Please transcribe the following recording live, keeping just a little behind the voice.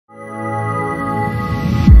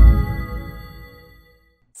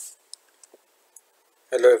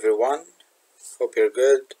Hello everyone, hope you're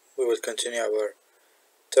good. We will continue our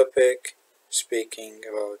topic speaking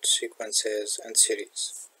about sequences and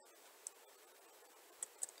series.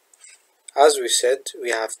 As we said,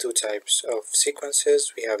 we have two types of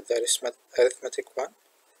sequences. We have the arithmetic one.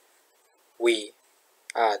 We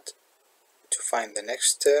add to find the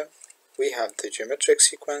next term. We have the geometric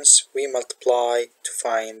sequence. We multiply to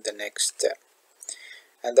find the next term.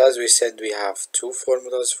 And as we said, we have two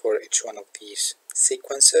formulas for each one of these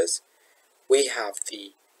sequences. We have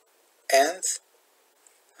the nth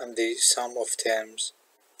and the sum of terms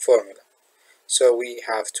formula. So we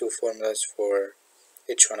have two formulas for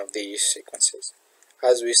each one of these sequences.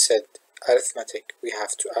 As we said, arithmetic we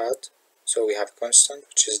have to add, so we have constant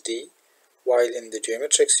which is d, while in the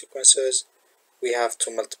geometric sequences we have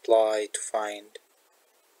to multiply to find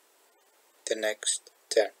the next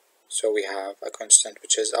term. So we have a constant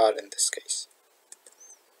which is r in this case.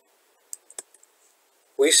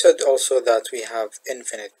 We said also that we have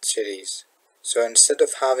infinite series. So instead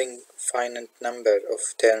of having finite number of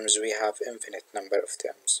terms, we have infinite number of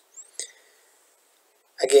terms.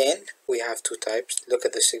 Again, we have two types. Look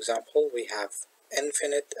at this example. We have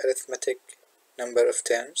infinite arithmetic number of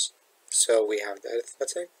terms. So we have the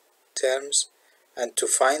arithmetic terms, and to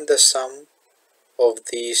find the sum of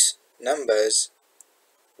these numbers,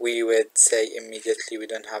 we would say immediately we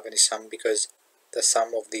don't have any sum because the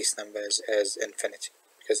sum of these numbers is infinity,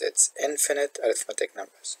 because it's infinite arithmetic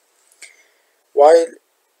numbers. While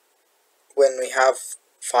when we have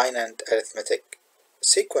finite arithmetic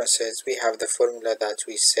sequences, we have the formula that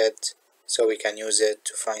we set, so we can use it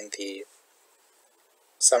to find the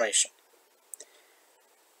summation.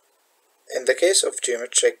 In the case of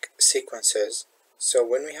geometric sequences, so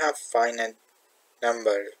when we have finite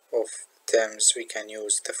number of terms, we can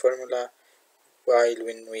use the formula, while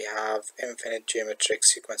when we have infinite geometric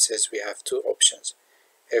sequences, we have two options.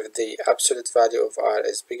 If the absolute value of r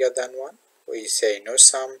is bigger than 1, we say no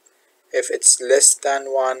sum. If it's less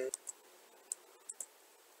than 1,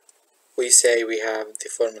 we say we have the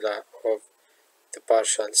formula of the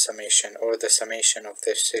partial summation, or the summation of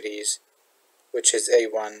this series, which is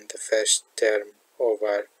a1, the first term,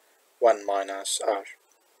 over 1 minus r.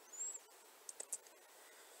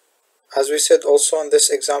 As we said also in this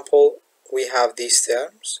example, we have these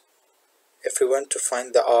terms. If we want to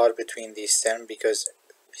find the r between these terms, because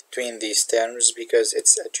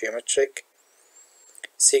it's a geometric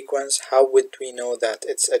sequence, how would we know that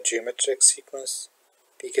it's a geometric sequence?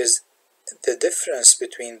 Because the difference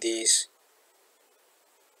between these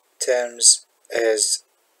terms is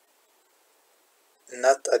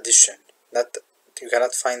not addition. You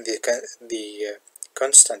cannot find the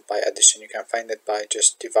constant by addition. You can find it by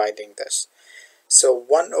just dividing this. So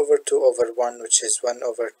 1 over 2 over 1, which is 1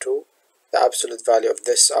 over 2, the absolute value of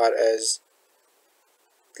this r is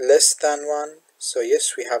less than 1. So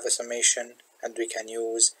yes, we have a summation, and we can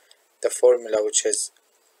use the formula, which is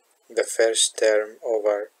the first term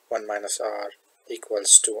over 1 minus r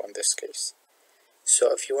equals 2 in this case.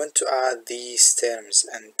 So if you want to add these terms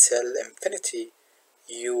until infinity,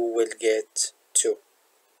 you will get 2.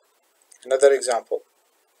 Another example.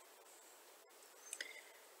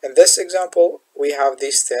 In this example, we have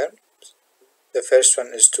these terms. The first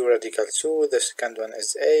one is 2 radical 2, the second one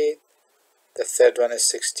is 8, the third one is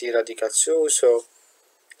 60 radical 2. So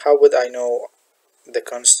how would I know the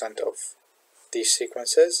constant of these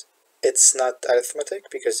sequences? It's not arithmetic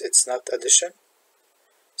because it's not addition.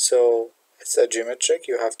 So it's a geometric.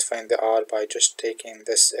 You have to find the r by just taking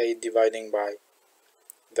this 8 dividing by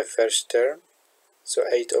the first term. So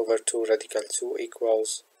 8 over 2 radical 2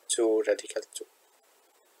 equals 2 radical 2.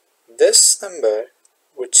 This number,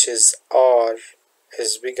 which is r,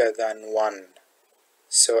 is bigger than 1.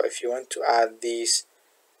 So if you want to add these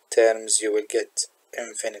terms, you will get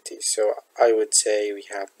infinity. So I would say we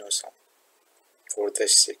have no sum for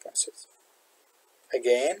these sequences.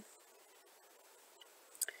 Again,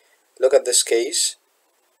 look at this case.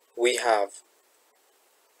 We have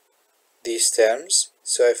these terms.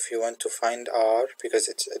 So if you want to find r, because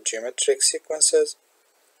it's a geometric sequences,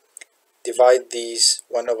 divide these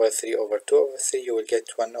 1 over 3 over 2 over 3, you will get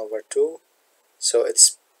 1 over 2. So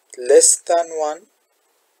it's less than 1.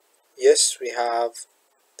 Yes, we have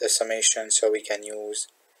the summation, so we can use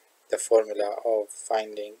the formula of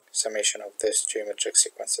finding summation of this geometric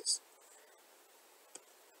sequences.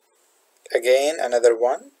 Again, another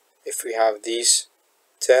one. If we have these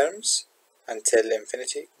terms until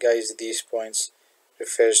infinity, guys, these points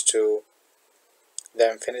refers to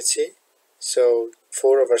the infinity. So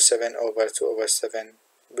 4 over 7 over 2 over 7,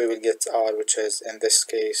 we will get r, which is in this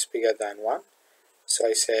case bigger than 1. So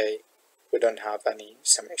I say we don't have any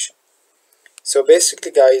summation. So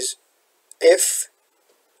basically guys, if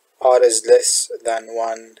r is less than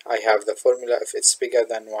 1, I have the formula. If it's bigger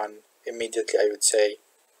than 1, immediately I would say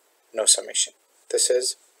no summation. This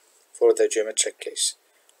is for the geometric case.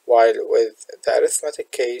 While with the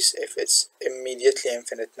arithmetic case, if it's immediately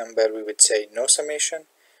infinite number, we would say no summation.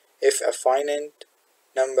 If a finite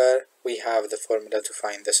number, we have the formula to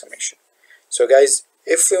find the summation. So guys,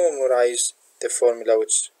 if we memorize the formula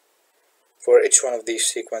which for each one of these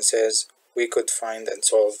sequences, we could find and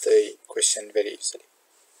solve the question very easily.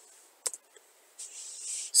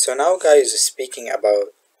 So now guys, speaking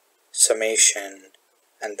about summation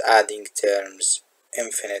and adding terms,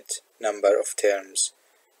 infinite number of terms,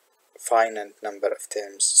 finite number of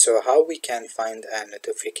terms. So how we can find a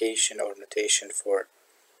notification or notation for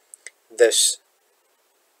this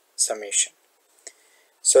summation.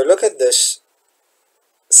 So look at this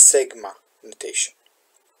sigma notation.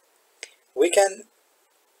 We can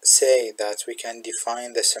say that we can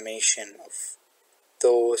define the summation of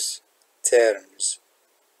those terms,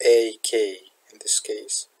 a, k in this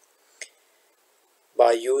case,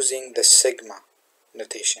 by using the sigma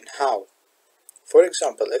notation. How? For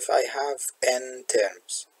example, if I have n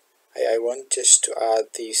terms, I want just to add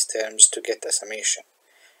these terms to get a summation.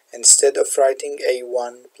 Instead of writing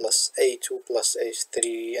a1 plus a2 plus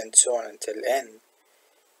a3 and so on until n,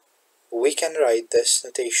 we can write this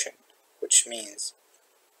notation, which means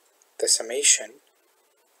the summation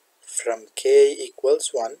from k equals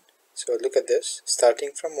 1, so look at this,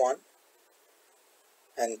 starting from 1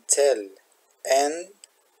 until n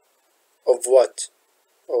of what?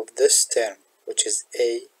 Of this term, which is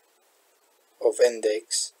a of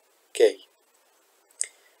index k.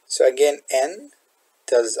 So again, n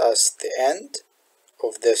tells us the end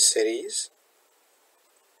of this series.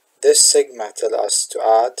 This sigma tells us to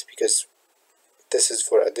add because this is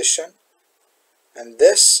for addition, and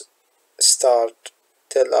this start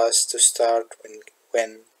tells us to start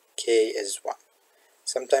when k is 1.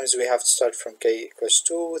 Sometimes we have to start from k equals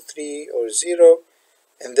 2, 3 or 0.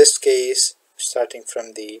 In this case, starting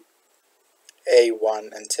from the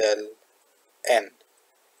a1 until n.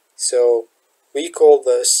 So we call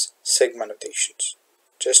this sigma notations,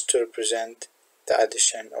 just to represent the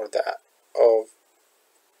addition or the of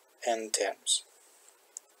n terms.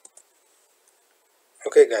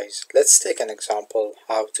 Okay guys, let's take an example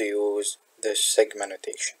how to use this sigma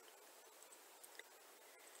notation.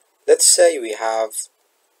 Let's say we have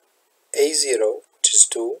a0, which is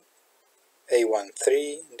 2, a1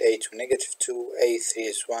 3, and a2 negative 2, a3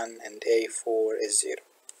 is 1, and a4 is 0.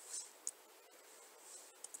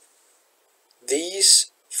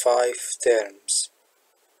 These 5 terms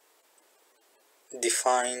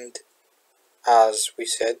defined, as we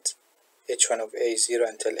said, each one of a0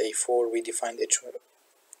 until a4, we defined each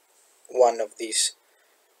one of these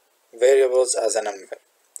variables as a number.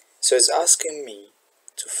 So it's asking me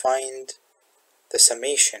to find the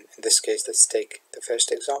summation. In this case, let's take the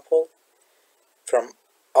first example, from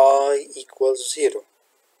I equals 0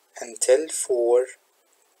 until 4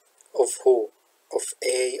 of who? Of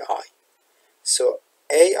ai. So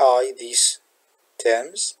ai, these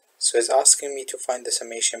terms, so it's asking me to find the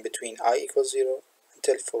summation between I equals 0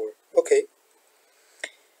 until 4. Okay,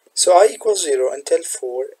 so I equals 0 until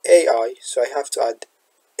 4 ai, so I have to add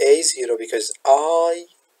a0 because I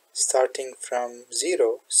starting from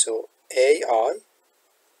 0, so ai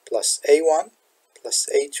plus a1 plus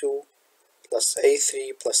a2 plus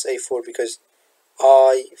a3 plus a4 because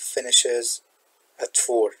I finishes at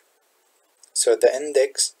 4. So the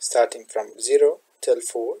index starting from 0 till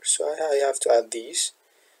 4, so I have to add these.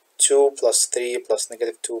 2 plus 3 plus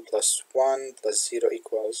negative 2 plus 1 plus 0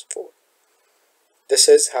 equals 4. This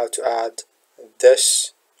is how to add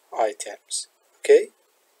this items. Okay?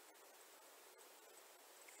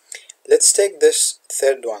 Let's take this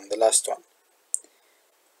third one, the last one.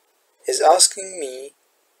 Is asking me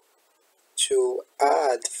to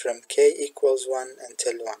add from k equals 1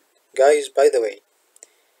 until 1. Guys, by the way,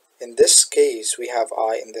 in this case we have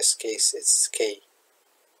I, in this case it's k.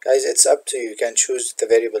 Guys, it's up to you. You can choose the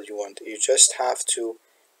variable you want. You just have to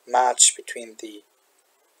match between the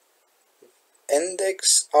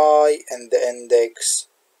index I and the index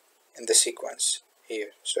in the sequence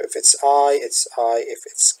here. So if it's I, it's I. If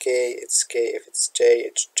it's k, it's k. If it's j,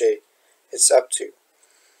 it's j. It's up to you.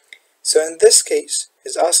 So in this case,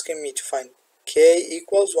 it's asking me to find k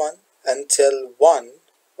equals 1 until 1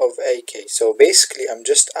 of ak. So basically, I'm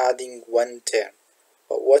just adding one term.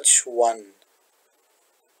 But which one?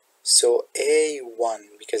 So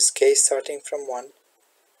a1, because k starting from 1,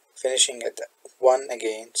 finishing at 1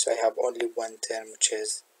 again, so I have only one term, which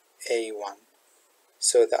is a1.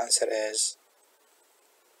 So the answer is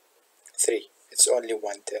 3. It's only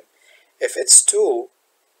one term. If it's 2,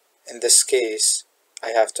 in this case, I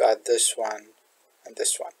have to add this one and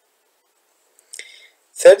this one.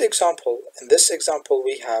 Third example, in this example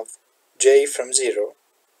we have j from 0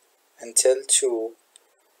 until 2,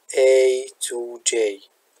 a to j.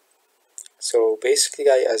 So basically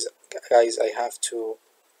guys, I have to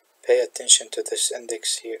pay attention to this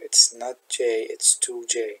index here. It's not j, it's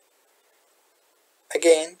 2j.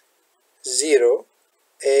 Again, 0,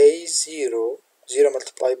 a0, 0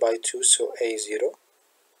 multiplied by 2, so a0,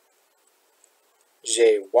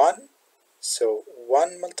 j1, so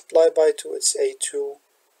 1 multiplied by 2, it's a2,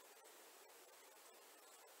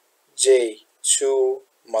 j2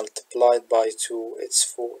 multiplied by 2, it's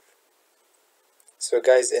 4. So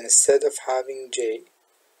guys, instead of having j,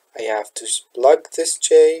 I have to plug this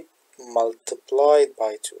j multiplied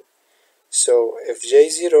by 2. So if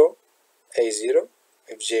j0, a0,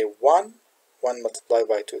 if j1, 1 multiplied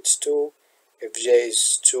by 2, it's 2. If j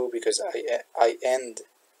is 2, because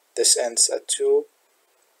this ends at 2,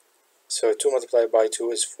 so 2 multiplied by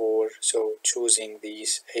 2 is 4. So choosing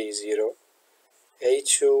these a0,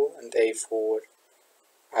 a2, and a4,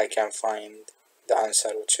 I can find the answer,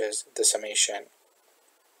 which is the summation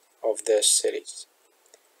of this series.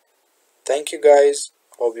 Thank you guys.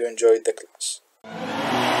 Hope you enjoyed the class.